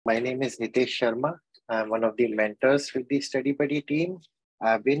My name is Hitesh Sharma. I'm one of the mentors with the StudyBuddy team.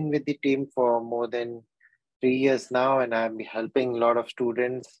 I've been with the team for more than 3 years now, and I'm helping a lot of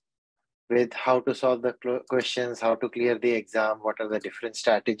students with how to solve the questions, how to clear the exam, what are the different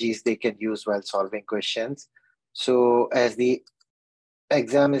strategies they can use while solving questions. So, as the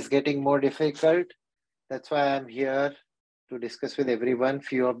exam is getting more difficult, that's why I'm here to discuss with everyone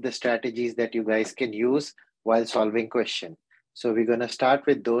few of the strategies that you guys can use while solving question. So we're gonna start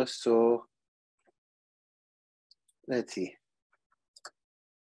with those. So let's see.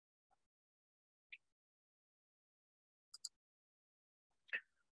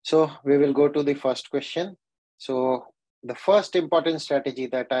 So we will go to the first question. So the first important strategy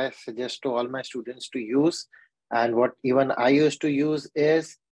that I suggest to all my students to use, and what even I used to use,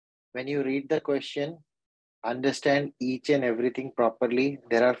 is when you read the question, understand each and everything properly.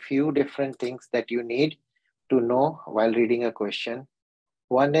 There are few different things that you need to know while reading a question.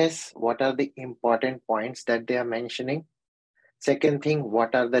 One is what are the important points that they are mentioning. Second thing,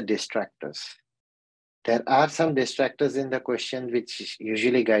 what are the distractors? There are some distractors in the question which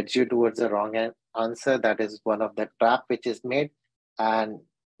usually guides you towards the wrong answer. That is one of the trap which is made. And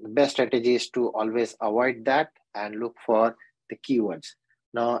the best strategy is to always avoid that and look for the keywords.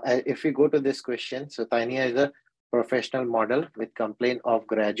 Now, if we go to this question, so Tanya is a professional model with complaint of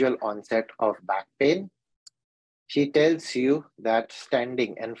gradual onset of back pain. She tells you that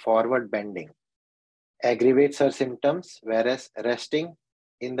standing and forward bending aggravates her symptoms, whereas resting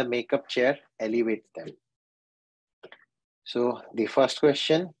in the makeup chair elevates them. So the first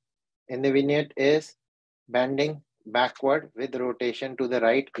question in the vignette is bending backward with rotation to the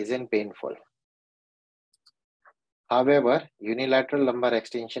right isn't painful. However, unilateral lumbar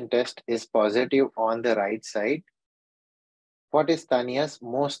extension test is positive on the right side. What is Tanya's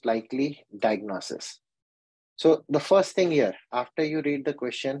most likely diagnosis? So the first thing here, after you read the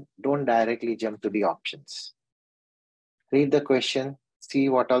question, don't directly jump to the options. Read the question, see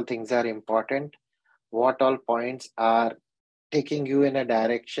what all things are important, what all points are taking you in a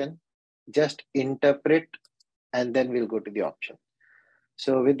direction, just interpret, and then we'll go to the option.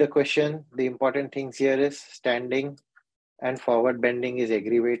 So with the question, the important things here is standing and forward bending is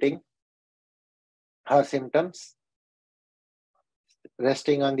aggravating her symptoms.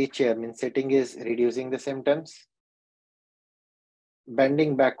 Resting on the chair means sitting is reducing the symptoms.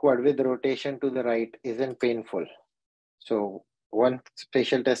 Bending backward with rotation to the right isn't painful. So one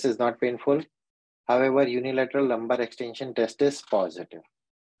spatial test is not painful. However, unilateral lumbar extension test is positive.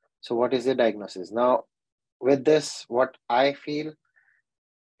 So what is the diagnosis? Now, with this, what I feel,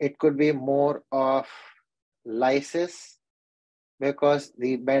 it could be more of lysis because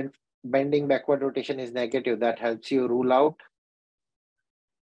the bending backward rotation is negative. That helps you rule out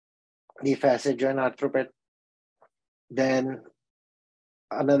the facet joint arthropathy. Then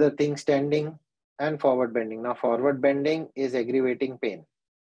another thing, standing and forward bending. Now, forward bending is aggravating pain.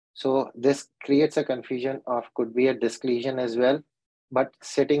 So this creates a confusion of could be a disc lesion as well. But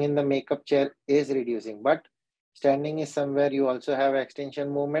sitting in the makeup chair is reducing. But standing is somewhere you also have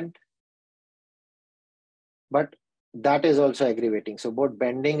extension movement. But that is also aggravating. So both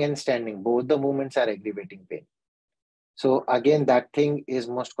bending and standing, both the movements are aggravating pain. So again, that thing is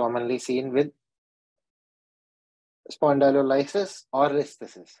most commonly seen with spondylolysis or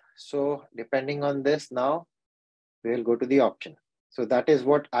rhesthesis. So depending on this, now we will go to the option. So that is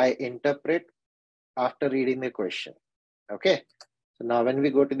what I interpret after reading the question. Okay. So now when we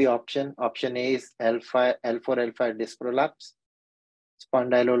go to the option A is L4, L5 disc prolapse,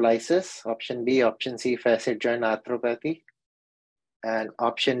 spondylolysis. Option B, option C, facet joint arthropathy. And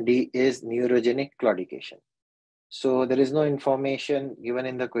option D is neurogenic claudication. So there is no information given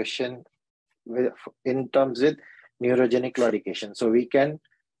in the question in terms with neurogenic claudication. So we can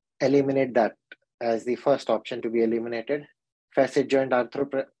eliminate that as the first option to be eliminated. Facet joint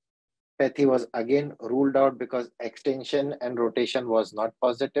arthropathy was again ruled out because extension and rotation was not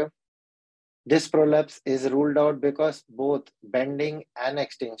positive. Disc prolapse is ruled out because both bending and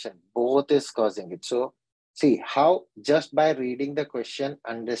extension, both is causing it. So see how just by reading the question,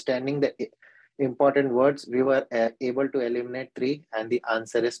 understanding the important words, we were able to eliminate 3 and the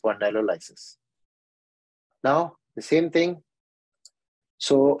answer is spondylolysis. Now the same thing.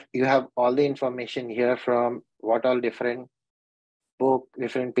 So you have all the information here from what all different book,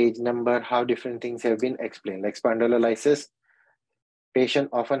 different page number, how different things have been explained. Like spondylolysis, patient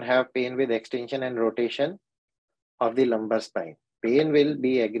often have pain with extension and rotation of the lumbar spine. Pain will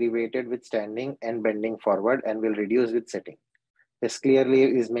be aggravated with standing and bending forward and will reduce with sitting. This clearly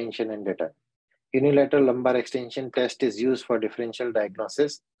is mentioned and written. Unilateral lumbar extension test is used for differential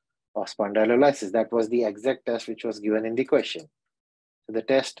diagnosis of spondylolysis. That was the exact test which was given in the question. The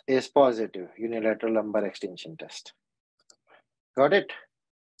test is positive, unilateral lumbar extension test. Got it?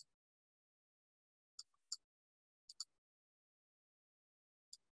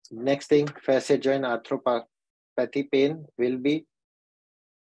 Next thing, facet joint arthropathy pain will be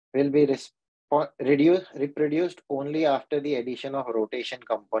reproduced only after the addition of rotation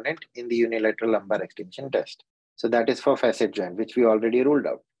component in the unilateral lumbar extension test. So that is for facet joint, which we already ruled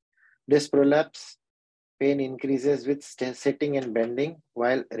out. Disc prolapse pain increases with sitting and bending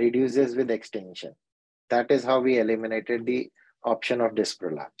while reduces with extension. That is how we eliminated the option of disc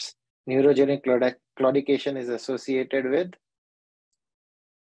prolapse. Neurogenic claudication is associated with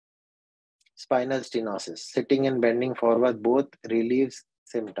spinal stenosis. Sitting and bending forward both relieves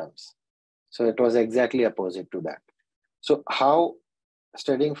symptoms. So it was exactly opposite to that. So how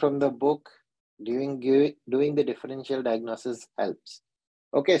studying from the book, doing the differential diagnosis helps.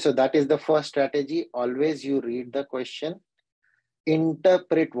 Okay, so that is the first strategy. Always you read the question,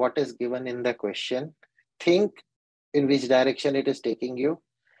 interpret what is given in the question, think in which direction it is taking you,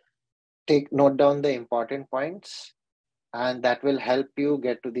 note down the important points, and that will help you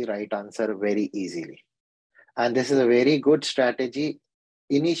get to the right answer very easily. And this is a very good strategy.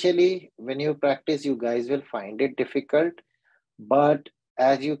 Initially, when you practice, you guys will find it difficult, but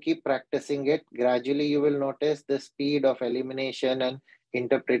as you keep practicing it, gradually you will notice the speed of elimination and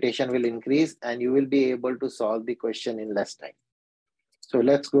interpretation will increase, and you will be able to solve the question in less time. So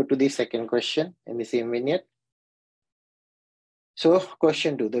let's go to the second question in the same vignette. So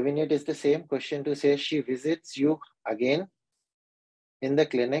question 2, the vignette is the same. Question 2 says she visits you again in the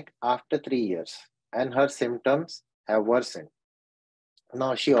clinic after 3 years and her symptoms have worsened.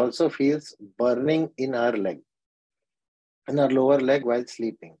 Now she also feels burning in her lower leg while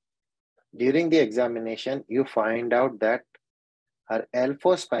sleeping. During the examination, you find out that her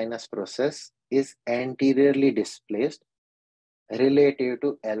L4 spinous process is anteriorly displaced relative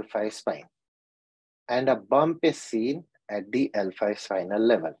to L5 spine, and a bump is seen at the L5 spinal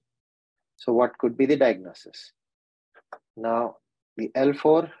level. So what could be the diagnosis? Now, the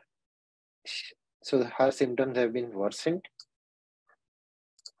L4, so her symptoms have been worsened.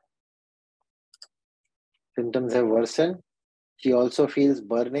 Symptoms have worsened. She also feels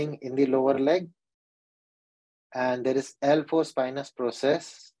burning in the lower leg. And there is L4 spinous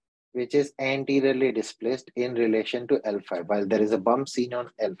process, which is anteriorly displaced in relation to L5, while there is a bump seen on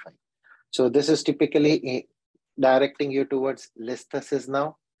L5. So this is typically directing you towards listhesis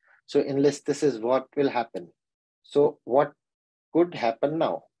now. So in listhesis, what will happen? So what could happen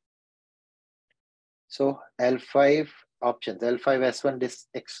now? So L5 options, L5 S1 disc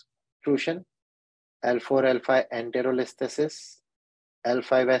extrusion, L4 L5 anterolisthesis,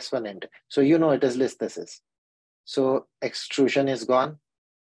 L5 S1 enter. So you know it is listhesis. So extrusion is gone.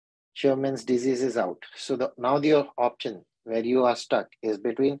 Sherman's disease is out. So now the option where you are stuck is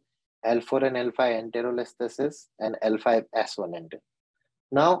between L4 and L5 anterolisthesis and L5 S1 enter.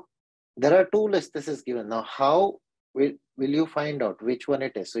 Now, there are two listhesis given. Now, how will you find out which one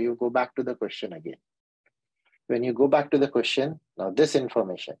it is? So you go back to the question again. When you go back to the question, now this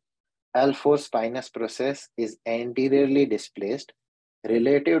information, L4 spinous process is anteriorly displaced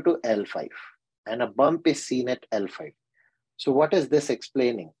relative to L5 and a bump is seen at L5. So what is this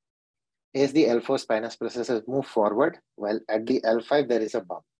explaining? Is the L4 spinous process has moved forward while at the L5 there is a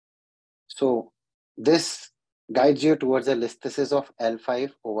bump. So this guides you towards a listhesis of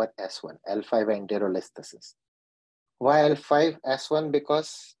L5 over S1, L5 anterolisthesis. Why L5 S1?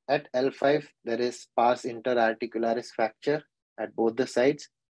 Because at L5 there is pars interarticularis fracture at both the sides.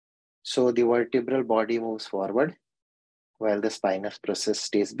 So the vertebral body moves forward while the spinous process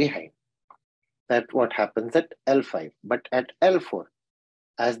stays behind. That's what happens at L5. But at L4,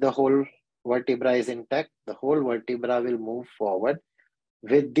 as the whole vertebra is intact, the whole vertebra will move forward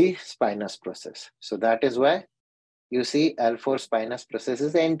with the spinous process. So that is why you see L4 spinous process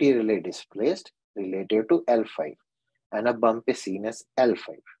is anteriorly displaced relative to L5 and a bump is seen as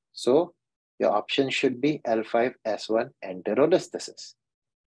L5. So your option should be L5 S1 anterolisthesis.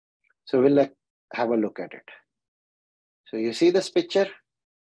 So we'll have a look at it. So you see this picture,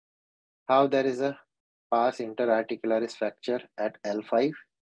 how there is a pars interarticularis fracture at L5.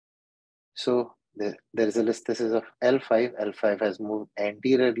 So there is a listhesis of L5. L5 has moved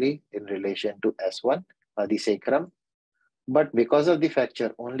anteriorly in relation to S1, the sacrum. But because of the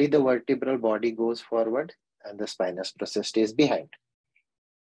fracture, only the vertebral body goes forward and the spinous process stays behind.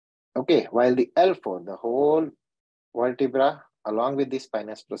 Okay, while the L4, the whole vertebra along with the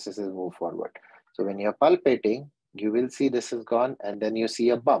spinous processes move forward. So when you're palpating, you will see this is gone and then you see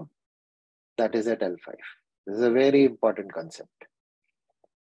a bump that is at L5. This is a very important concept.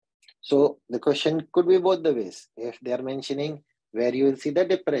 So the question could be both the ways. If they are mentioning where you will see the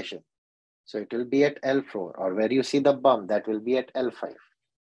depression. So it will be at L4, or where you see the bump, that will be at L5.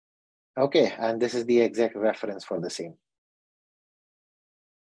 Okay, and this is the exact reference for the same.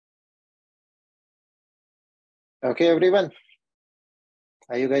 Okay, everyone.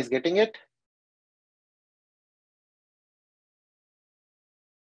 Are you guys getting it?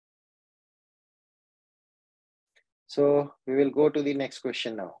 So we will go to the next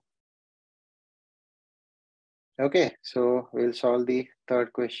question now. Okay, so we'll solve the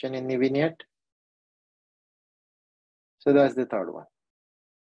third question in the vignette. So that's the third one.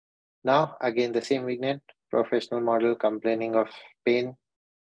 Now, again, the same vignette, professional model complaining of pain.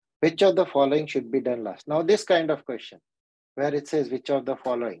 Which of the following should be done last? Now, this kind of question, where it says which of the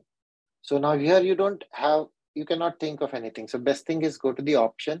following. So now here you cannot think of anything. So best thing is go to the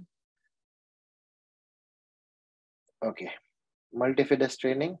option. Okay. Multifidus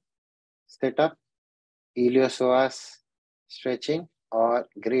training, sit up, iliopsoas stretching, or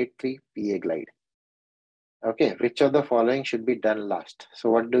grade 3 PA glide. Okay, which of the following should be done last? So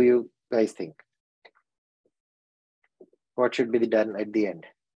what do you guys think? What should be done at the end?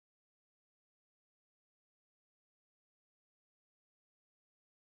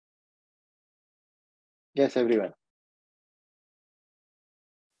 Yes, everyone.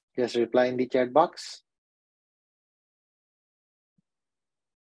 Just reply in the chat box.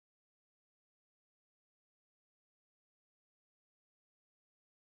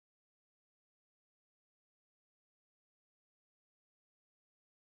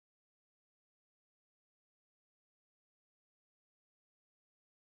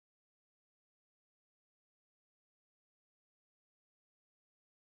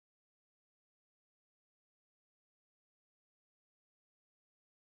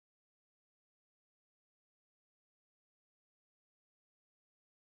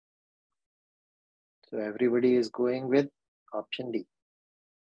 So everybody is going with option D.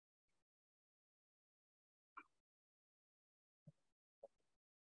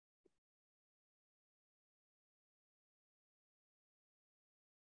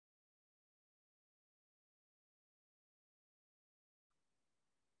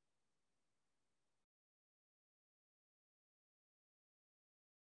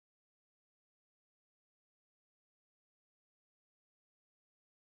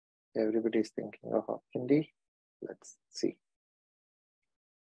 Everybody is thinking of option D. Let's see.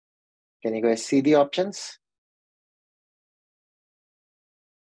 Can you guys see the options?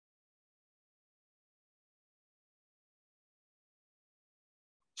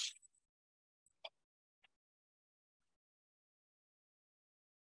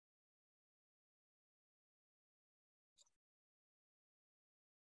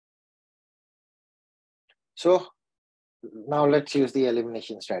 So now let's use the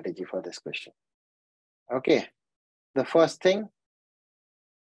elimination strategy for this question. Okay, the first thing,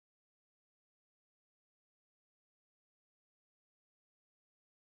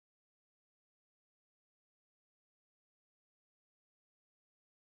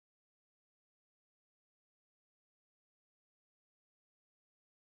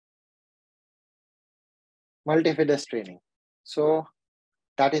 multifidus training. So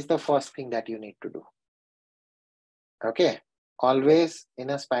that is the first thing that you need to do. Okay, always in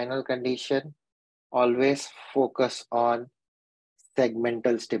a spinal condition, always focus on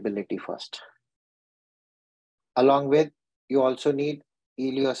segmental stability first. Along with, you also need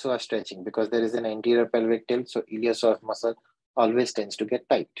iliopsoas stretching because there is an anterior pelvic tilt, so iliopsoas muscle always tends to get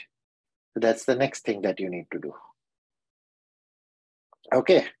tight. So that's the next thing that you need to do.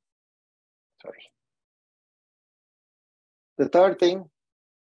 Okay, sorry. The third thing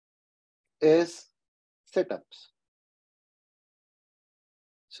is sit-ups.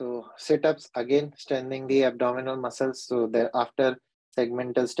 So sit-ups, again, strengthening the abdominal muscles. So after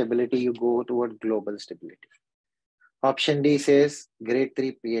segmental stability, you go toward global stability. Option D says grade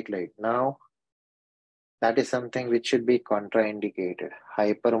 3 PA glide. Now, that is something which should be contraindicated.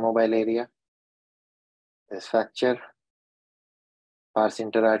 Hypermobile area, there's fracture, pars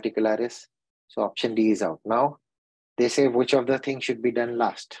interarticularis. So option D is out. Now, they say which of the things should be done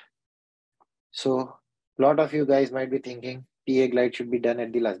last. So a lot of you guys might be thinking PA glide should be done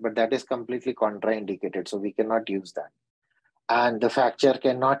at the last, but that is completely contraindicated. So we cannot use that. And the fracture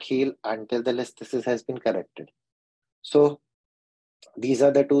cannot heal until the listhesis has been corrected. So these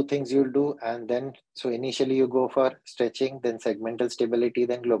are the two things you'll do. And then, so initially you go for stretching, then segmental stability,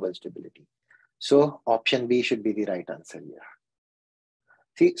 then global stability. So option B should be the right answer here.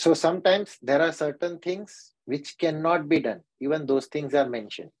 See, so sometimes there are certain things which cannot be done. Even those things are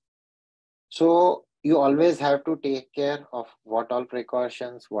mentioned. So you always have to take care of what all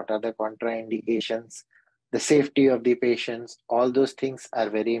precautions, what are the contraindications. the safety of the patients, all those things are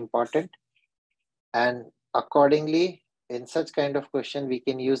very important. And accordingly, in such kind of question, we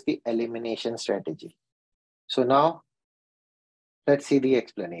can use the elimination strategy. So now let's see the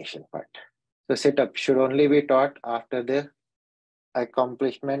explanation part. So sit-up should only be taught after the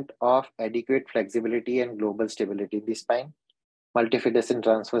accomplishment of adequate flexibility and global stability in the spine. Multifidus and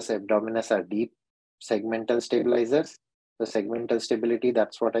transverse abdominis are deep segmental stabilizers. The segmental stability,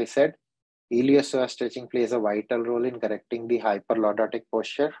 that's what I said. Iliopsoas stretching plays a vital role in correcting the hyperlordotic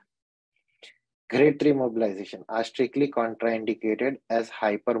posture. Grade 3 mobilization are strictly contraindicated as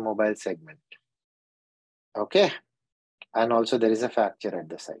hypermobile segment. Okay. And also there is a fracture at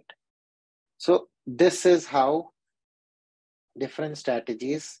the site. So this is how different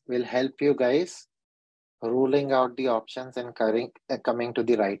strategies will help you guys ruling out the options and coming to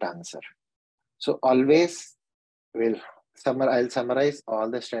the right answer. So always I'll summarize all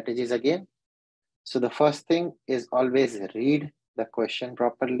the strategies again. So the first thing is always read the question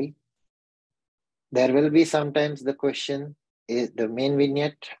properly. There will be sometimes the question is the main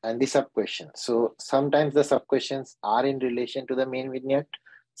vignette and the sub question. So sometimes the sub questions are in relation to the main vignette,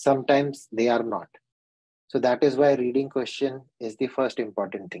 sometimes they are not. So that is why reading question is the first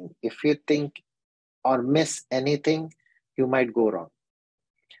important thing. If you think or miss anything, you might go wrong.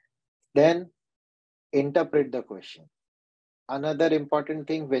 Then interpret the question. Another important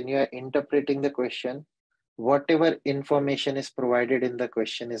thing, when you are interpreting the question, whatever information is provided in the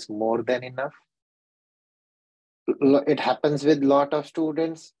question is more than enough. It happens with a lot of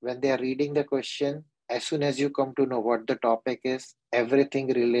students when they are reading the question. As soon as you come to know what the topic is, everything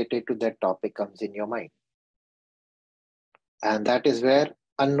related to that topic comes in your mind. And that is where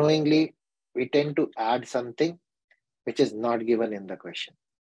unknowingly we tend to add something which is not given in the question.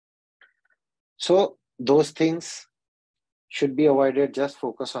 So those things should be avoided. Just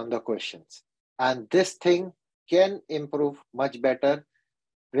focus on the questions. And this thing can improve much better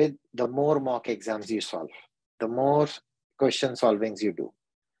with the more mock exams you solve, the more question solvings you do.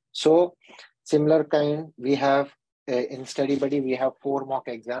 So similar kind, we have in StudyBuddy, we have 4 mock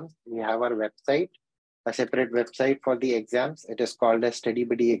exams. We have our website, a separate website for the exams. It is called as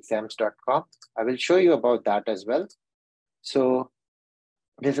StudyBuddyExams.com. I will show you about that as well. So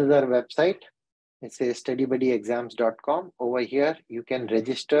this is our website. It says StudyBuddyExams.com. Over here, you can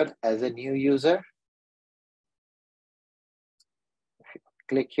register as a new user.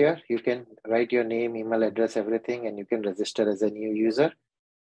 Click here, you can write your name, email address, everything, and you can register as a new user.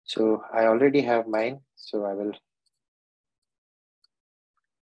 So I already have mine, so I will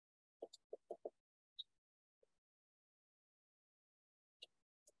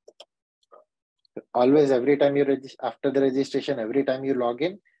always, every time you after the registration, every time you log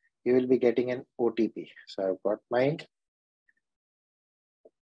in, you will be getting an OTP. So I've got mine.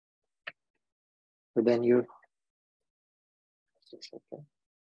 So then you okay.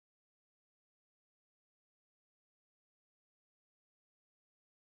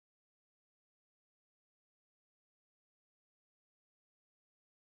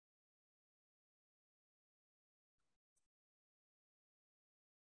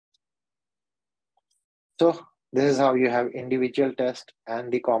 So this is how you have individual test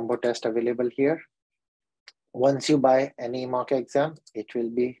and the combo test available here. Once you buy any mock exam, it will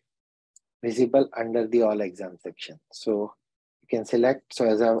be visible under the all exam section. So you can select. So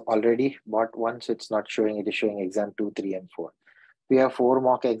as I've already bought one, so it's not showing, it is showing exam 2, 3, and 4. We have 4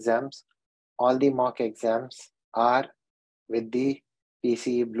 mock exams. All the mock exams are with the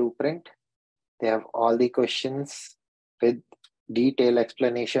PCE blueprint. They have all the questions with detailed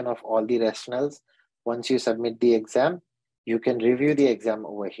explanation of all the rationales. Once you submit the exam, you can review the exam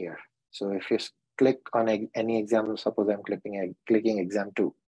over here. So if you click on any exam, suppose I'm clicking exam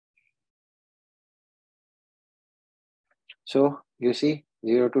 2. So you see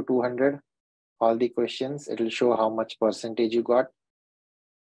 0 to 200, all the questions, it will show how much percentage you got.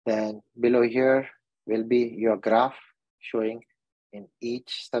 Then below here will be your graph showing in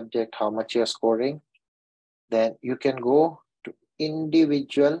each subject how much you're scoring. Then you can go to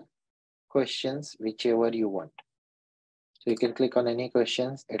individual questions, whichever you want. So you can click on any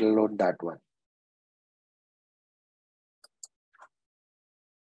questions, it'll load that one.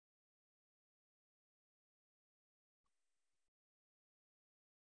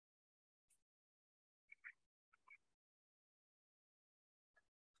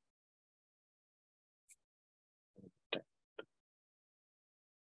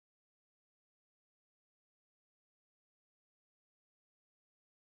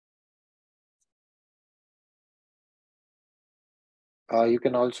 You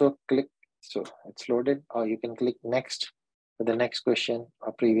can also click, so it's loaded, or you can click next for the next question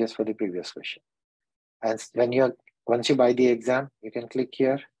or previous for the previous question. And once you buy the exam, you can click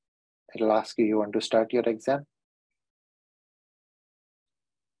here. It'll ask you want to start your exam.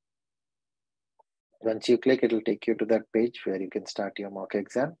 Once you click, it'll take you to that page where you can start your mock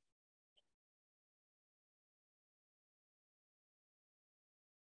exam.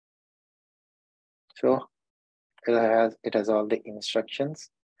 So it has all the instructions.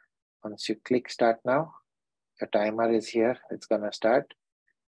 Once you click start now, your timer is here. It's gonna start.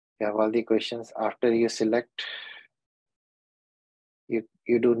 You have all the questions. After you select,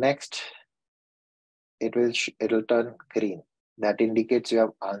 you do next. It'll turn green. That indicates you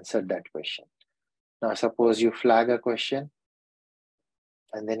have answered that question. Now suppose you flag a question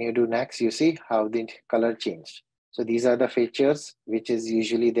and then you do next. You see how the color changed. So these are the features which is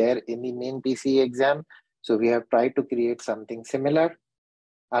usually there in the main PCE exam. So we have tried to create something similar.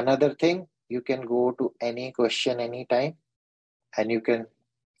 Another thing, you can go to any question anytime and you can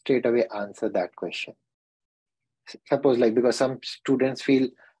straight away answer that question. Suppose like, because some students feel,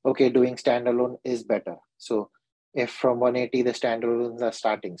 okay, doing standalone is better. So if from 180 the standalones are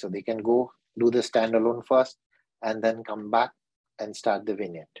starting, so they can go do the standalone first and then come back and start the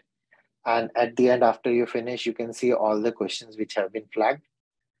vignette. And at the end, after you finish, you can see all the questions which have been flagged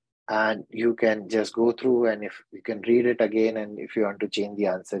and you can just go through, and if you can read it again, and if you want to change the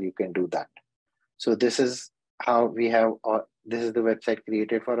answer, you can do that. So this is how we have, this is the website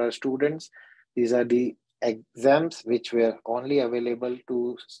created for our students. These are the exams which were only available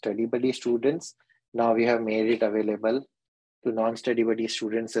to StudyBuddy students. Now we have made it available to non-StudyBuddy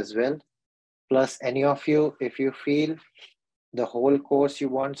students as well. Plus any of you, if you feel the whole course you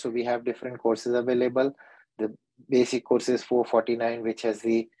want, so we have different courses available. The basic course is 449, which has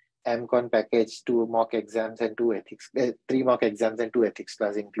the MCon package, 2 mock exams and 2 ethics, 3 mock exams and 2 ethics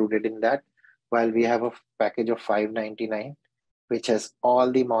class included in that. While we have a package of 599, which has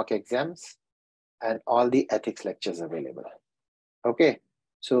all the mock exams and all the ethics lectures available. Okay,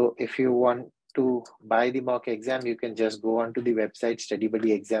 so if you want to buy the mock exam, you can just go onto the website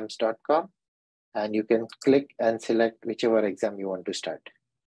studybuddyexams.com and you can click and select whichever exam you want to start.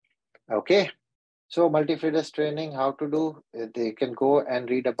 Okay, so multi-feeders training, how to do, they can go and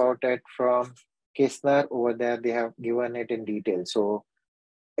read about it from Kisner. Over there, they have given it in detail. So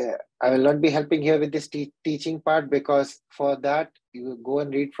I will not be helping here with this teaching part, because for that, you go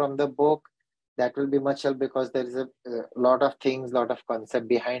and read from the book. That will be much help, because there is a lot of things, lot of concept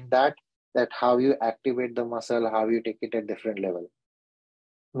behind that how you activate the muscle, how you take it at different level.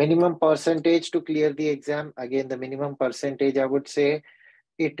 Minimum percentage to clear the exam. Again, the minimum percentage, I would say,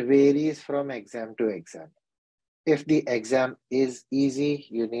 it varies from exam to exam. If the exam is easy,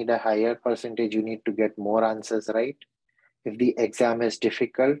 you need a higher percentage. You need to get more answers right. If the exam is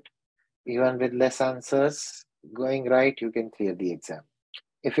difficult, even with less answers going right, you can clear the exam.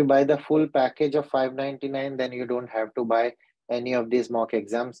 If you buy the full package of 599, then you don't have to buy any of these mock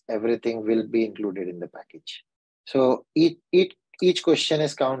exams. Everything will be included in the package. So each question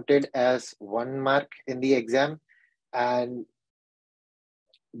is counted as 1 mark in the exam, and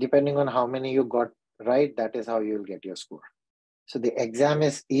depending on how many you got right, that is how you will get your score. So the exam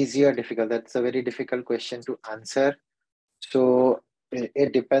is easy or difficult. That's a very difficult question to answer. So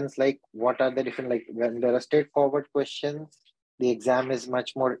it depends, like what are the different, like when there are straightforward questions, the exam is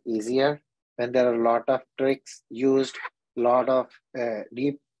much more easier. When there are a lot of tricks used, lot of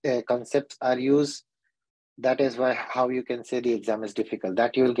deep concepts are used, that is why how you can say the exam is difficult.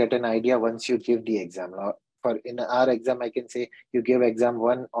 That you will get an idea once you give the exam. Now, for in our exam, I can say you give exam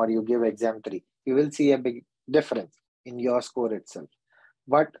 1 or you give exam 3. You will see a big difference in your score itself.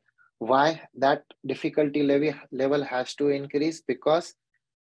 But why that difficulty level has to increase? Because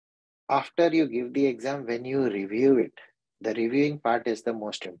after you give the exam, when you review it, the reviewing part is the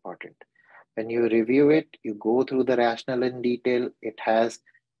most important. When you review it, you go through the rationale in detail. It has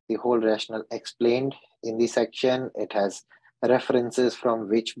the whole rationale explained in the section. It has references from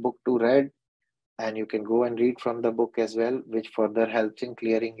which book to read, and you can go and read from the book as well, which further helps in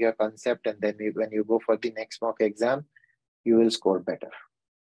clearing your concept. And then when you go for the next mock exam, you will score better.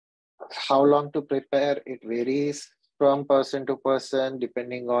 How long to prepare? It varies from person to person,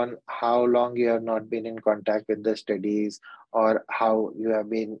 depending on how long you have not been in contact with the studies or how you have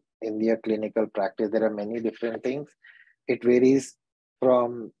been in your clinical practice. There are many different things. It varies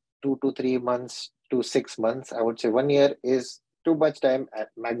from 2 to 3 months to 6 months. I would say 1 year is too much time. At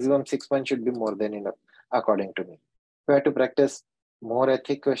maximum 6 months should be more than enough, according to me. We have to practice more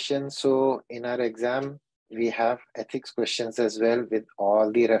ethic questions. So in our exam, we have ethics questions as well, with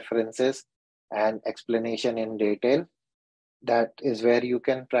all the references and explanation in detail. That is where you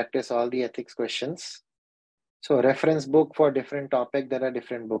can practice all the ethics questions. So reference book for different topic, there are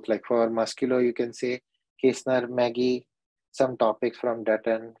different books. Like for muscular, you can say Kisner, Maggie, some topics from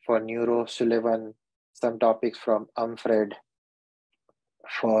Dutton, for Neuro, Sullivan, some topics from Umfred,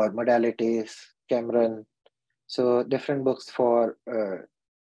 for modalities, Cameron. So different books for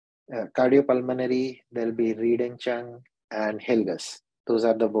cardiopulmonary, there'll be Reed and Chung and Hilgers. Those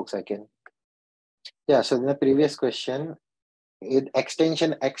are the books I can. Yeah, so in the previous question,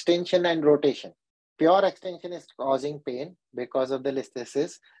 extension and rotation. Pure extension is causing pain because of the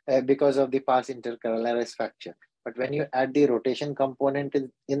listhesis, because of the pars intercalaris fracture. But when you add the rotation component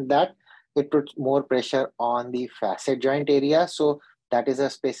in that, it puts more pressure on the facet joint area. So that is a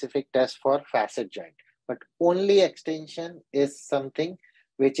specific test for facet joint. But only extension is something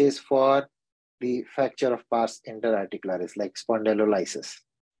which is for the fracture of pars interarticularis, like spondylolysis.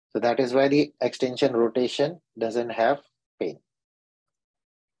 So that is why the extension rotation doesn't have pain.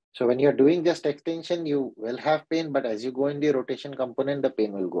 So when you're doing just extension, you will have pain, but as you go in the rotation component, the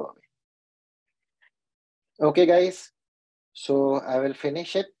pain will go away. Okay, guys. So I will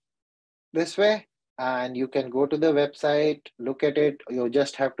finish it this way, and you can go to the website, look at it. You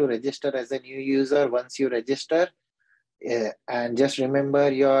just have to register as a new user. Once you register, and just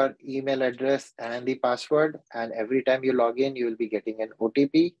remember your email address and the password. And every time you log in, you will be getting an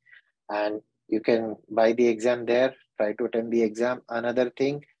OTP, and you can buy the exam there, try to attend the exam. Another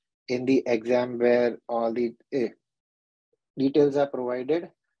thing, in the exam where all the details are provided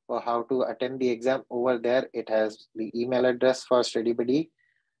for how to attend the exam, over there it has the email address for StudyBuddy.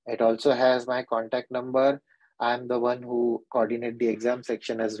 It also has my contact number. I'm the one who coordinate the exam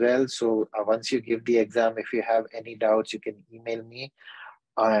section as well. So once you give the exam, if you have any doubts, you can email me,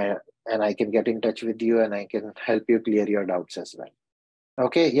 and I can get in touch with you and I can help you clear your doubts as well.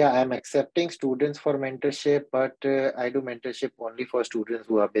 Okay, yeah, I'm accepting students for mentorship, but I do mentorship only for students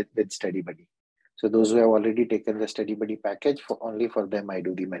who are with StudyBuddy. So those who have already taken the StudyBuddy package, for only for them I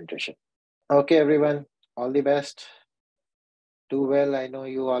do the mentorship. Okay, everyone, all the best. Do well. I know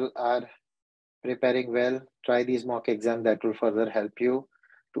you all are preparing well. Try these mock exams, that will further help you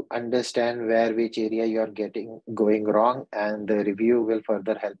to understand which area you are going wrong, and the review will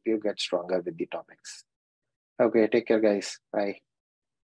further help you get stronger with the topics. Okay, take care, guys. Bye.